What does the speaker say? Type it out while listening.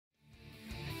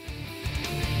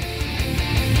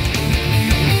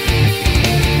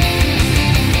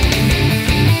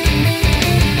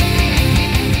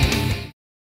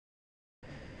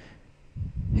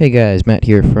Hey guys, Matt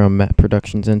here from Matt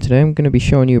Productions, and today I'm going to be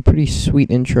showing you a pretty sweet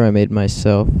intro I made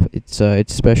myself.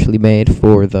 It's specially made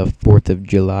for the 4th of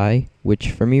July,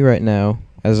 which for me right now,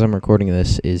 as I'm recording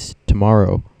this, is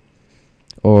tomorrow.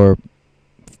 Or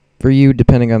for you,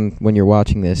 depending on when you're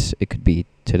watching this, it could be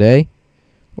today,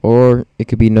 or it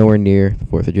could be nowhere near the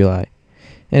 4th of July.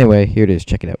 Anyway, here it is,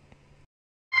 check it out.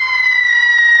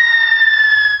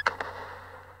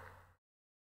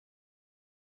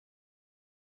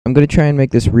 I'm going to try and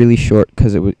make this really short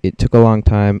because it took a long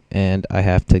time and I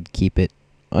have to keep it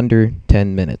under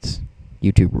 10 minutes.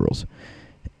 YouTube rules.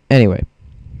 Anyway,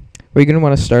 what you're going to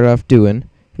want to start off doing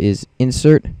is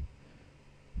insert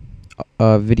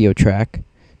a video track,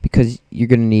 because you're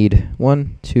going to need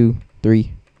 1, 2,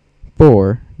 3,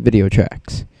 4 video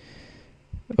tracks.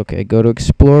 Okay, go to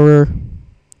Explorer.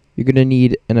 You're going to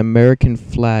need an American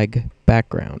flag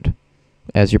background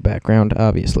as your background,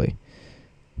 obviously.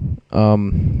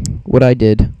 What I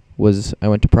did was I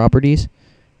went to Properties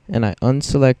and I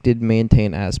unselected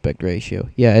Maintain Aspect Ratio.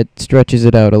 Yeah, it stretches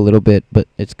it out a little bit, but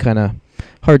it's kind of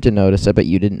hard to notice. I bet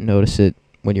you didn't notice it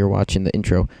when you're watching the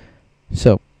intro.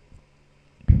 So,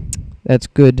 that's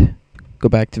good. Go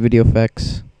back to Video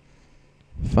Effects.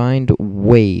 Find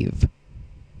Wave.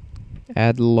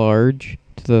 Add Large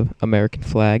to the American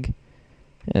flag.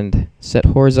 And set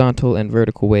horizontal and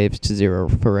vertical waves to 0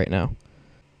 for right now.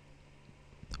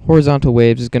 Horizontal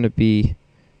waves is going to be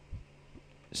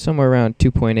somewhere around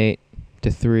 2.8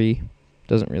 to 3.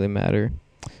 Doesn't really matter.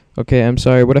 Okay, I'm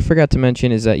sorry. What I forgot to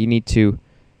mention is that you need to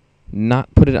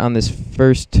not put it on this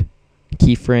first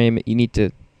keyframe. You need to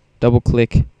double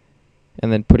click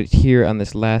and then put it here on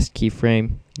this last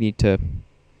keyframe. You need to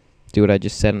do what I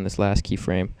just said on this last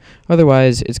keyframe.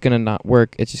 Otherwise, it's going to not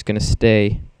work. It's just going to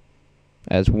stay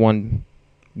as one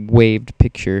waved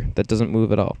picture that doesn't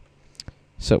move at all.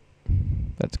 So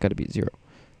that's got to be 0.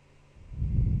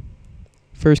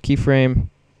 First keyframe,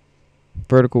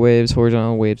 vertical waves,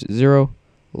 horizontal waves, 0.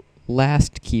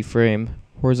 Last keyframe,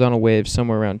 horizontal waves,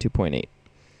 somewhere around 2.8.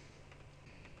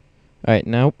 Alright,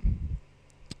 now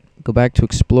go back to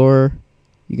Explorer.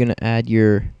 You're going to add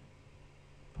your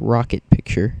rocket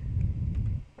picture.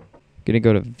 Going to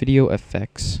go to Video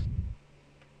Effects.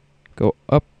 Go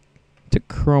up to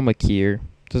Chroma Key.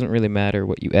 Doesn't really matter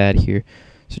what you add here,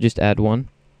 so just add one.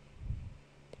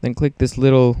 Then click this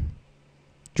little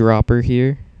dropper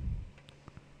here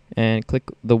and click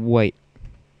the white.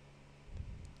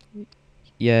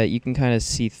 Yeah, you can kind of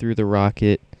see through the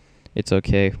rocket. It's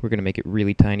okay. We're going to make it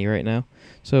really tiny right now,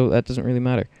 so that doesn't really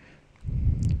matter.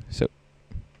 So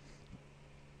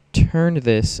turn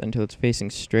this until it's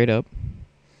facing straight up.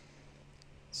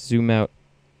 Zoom out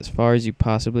as far as you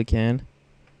possibly can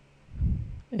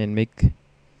and make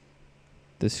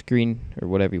the screen, or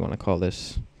whatever you want to call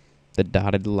this, the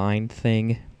dotted line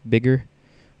thing, bigger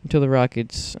until the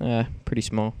rocket's pretty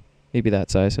small. Maybe that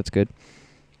size, that's good.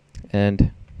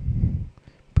 And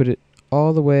put it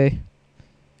all the way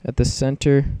at the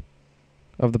center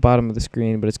of the bottom of the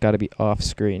screen, but it's got to be off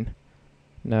screen.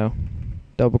 Now,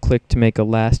 double click to make a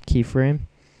last keyframe,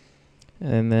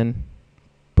 and then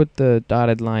put the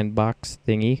dotted line box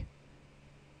thingy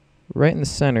right in the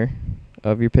center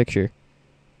of your picture.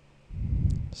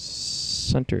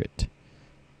 Center it.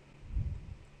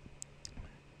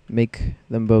 Make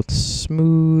them both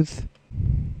smooth.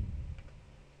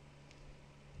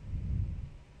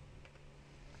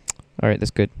 Alright,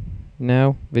 that's good.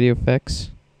 Now, Video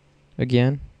Effects.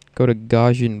 Again, go to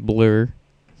Gaussian Blur.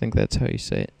 I think that's how you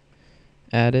say it.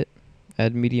 Add it.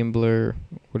 Add medium blur,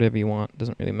 whatever you want.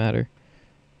 Doesn't really matter.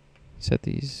 Set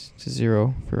these to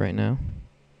 0 for right now.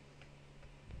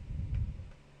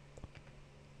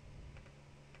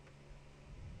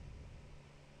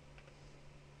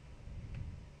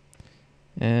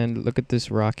 And look at this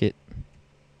rocket.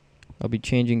 I'll be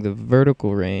changing the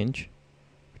vertical range,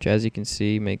 which, as you can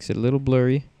see, makes it a little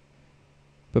blurry.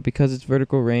 But because it's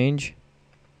vertical range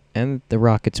and the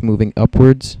rocket's moving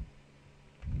upwards,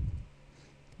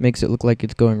 makes it look like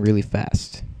it's going really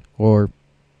fast, or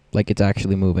like it's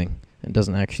actually moving and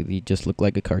doesn't actually just look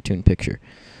like a cartoon picture.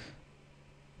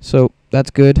 So that's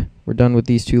good. We're done with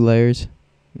these 2 layers.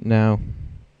 Now,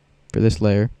 for this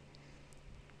layer,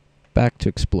 back to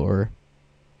Explorer.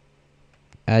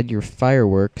 Add your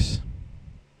fireworks.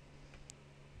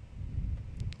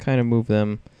 Kind of move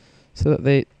them so that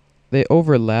they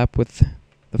overlap with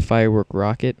the firework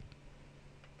rocket.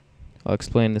 I'll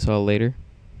explain this all later.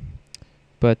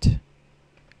 But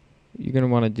you're going to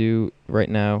want to do right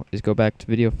now is go back to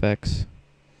Video Effects.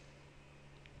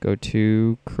 Go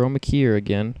to Chroma Key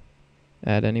again.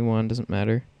 Add anyone, doesn't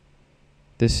matter.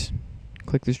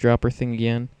 Click this dropper thing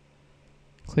again.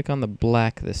 Click on the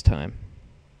black this time.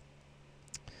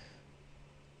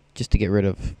 just to get rid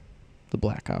of the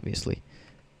black, obviously.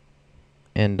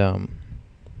 And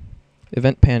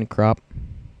event pan crop.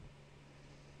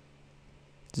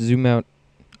 Zoom out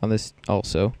on this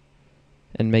also,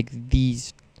 and make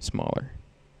these smaller.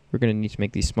 We're going to need to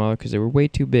make these smaller because they were way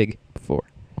too big before.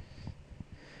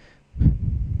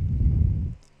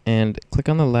 And click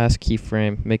on the last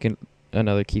keyframe, make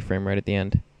another keyframe right at the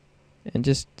end, and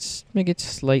just make it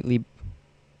slightly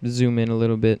zoom in a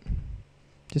little bit,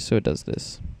 just so it does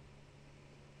this.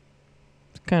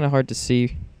 It's kind of hard to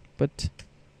see, but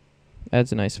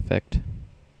adds a nice effect.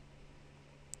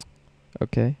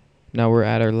 Okay, now we're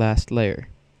at our last layer.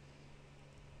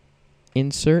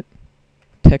 Insert,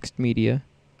 text media,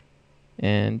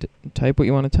 and type what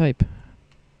you want to type.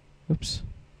 Oops.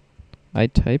 I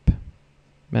type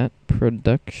Matt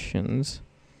Productions,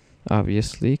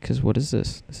 obviously, because what is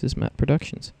this? This is Matt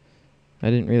Productions. I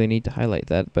didn't really need to highlight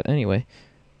that, but anyway.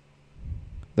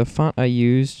 The font I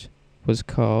used was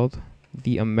called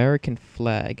the American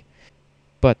Flag,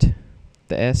 but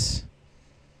the S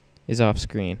is off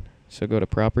screen. So go to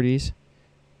Properties,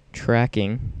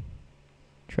 Tracking.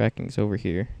 Tracking's over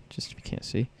here, just if you can't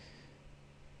see.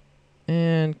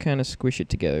 And kind of squish it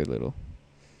together a little.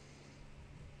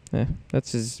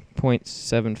 That's his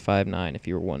 0.759 if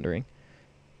you were wondering.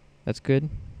 That's good.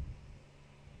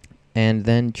 And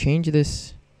then change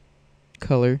this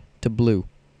color to blue.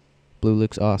 Blue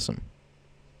looks awesome.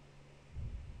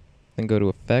 Then go to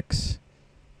Effects,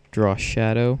 Draw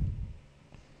Shadow,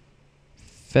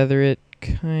 feather it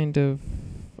kind of,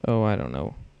 oh, I don't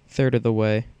know, third of the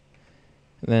way.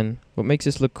 And then what makes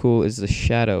this look cool is the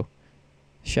shadow.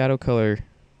 Shadow color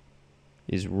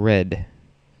is red.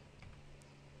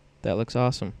 That looks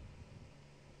awesome.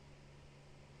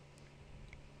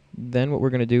 Then what we're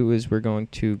going to do is we're going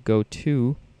to go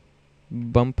to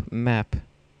Bump Map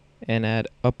and add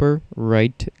upper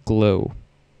right glow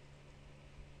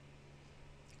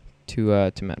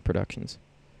to Matt Productions.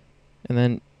 And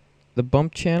then the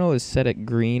bump channel is set at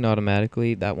green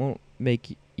automatically. That won't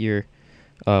make your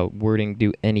wording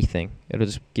do anything. It'll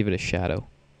just give it a shadow,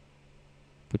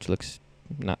 which looks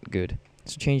not good.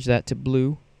 So change that to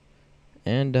blue,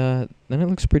 and then it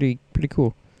looks pretty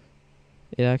cool.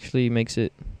 It actually makes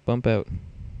it bump out.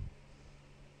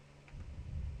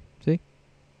 See?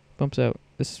 Bumps out.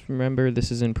 Remember, this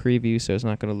is in preview, so it's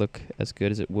not going to look as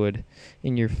good as it would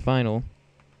in your final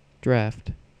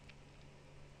draft.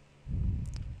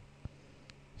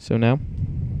 So now,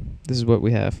 this is what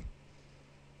we have.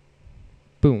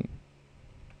 Boom.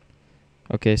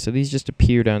 Okay, so these just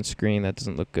appeared on screen. That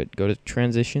doesn't look good. Go to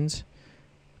Transitions,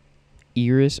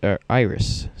 Iris,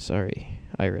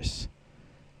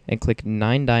 and click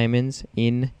 9 diamonds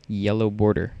in yellow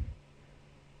border.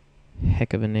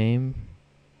 Heck of a name,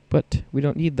 but we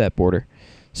don't need that border.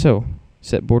 So,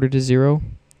 set border to 0.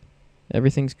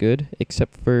 Everything's good,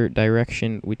 except for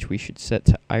direction, which we should set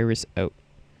to iris out.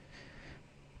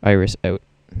 Iris out.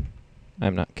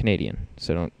 I'm not Canadian,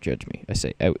 so don't judge me. I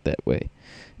say out that way.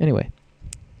 Anyway.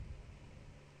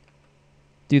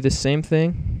 Do the same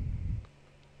thing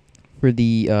for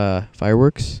the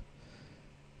fireworks.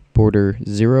 Border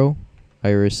 0,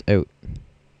 iris out.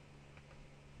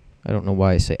 I don't know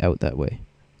why I say out that way.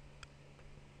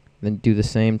 Then do the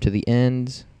same to the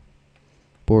ends.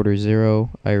 Border 0,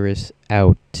 iris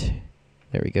out.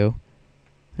 There we go.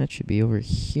 That should be over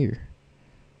here.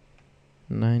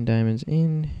 9 diamonds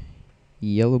in,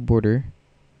 yellow border,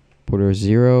 border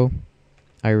 0,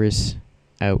 iris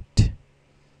out.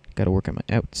 Gotta work on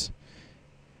my outs.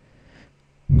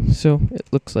 So it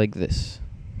looks like this.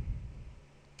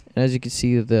 And as you can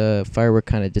see, the firework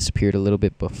kind of disappeared a little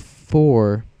bit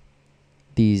before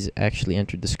these actually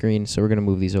entered the screen, so we're going to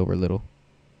move these over a little.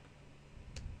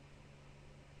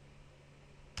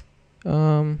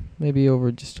 Maybe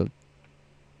over just a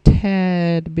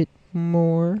tad bit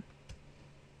more.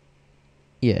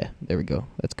 Yeah, there we go.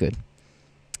 That's good.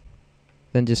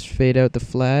 Then just fade out the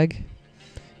flag,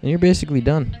 and you're basically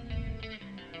done.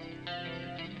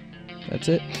 That's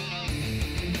it.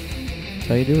 That's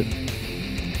how you do it.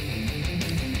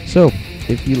 So,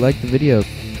 if you liked the video,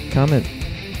 comment,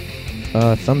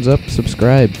 thumbs up,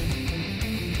 subscribe.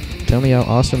 Tell me how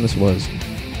awesome this was,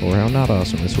 or how not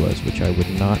awesome this was, which I would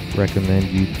not recommend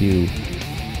you do.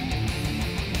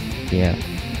 Yeah.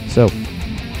 So,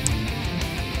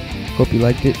 hope you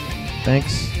liked it.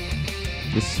 Thanks.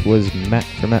 This was Matt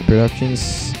from Matt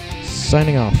Productions,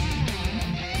 signing off.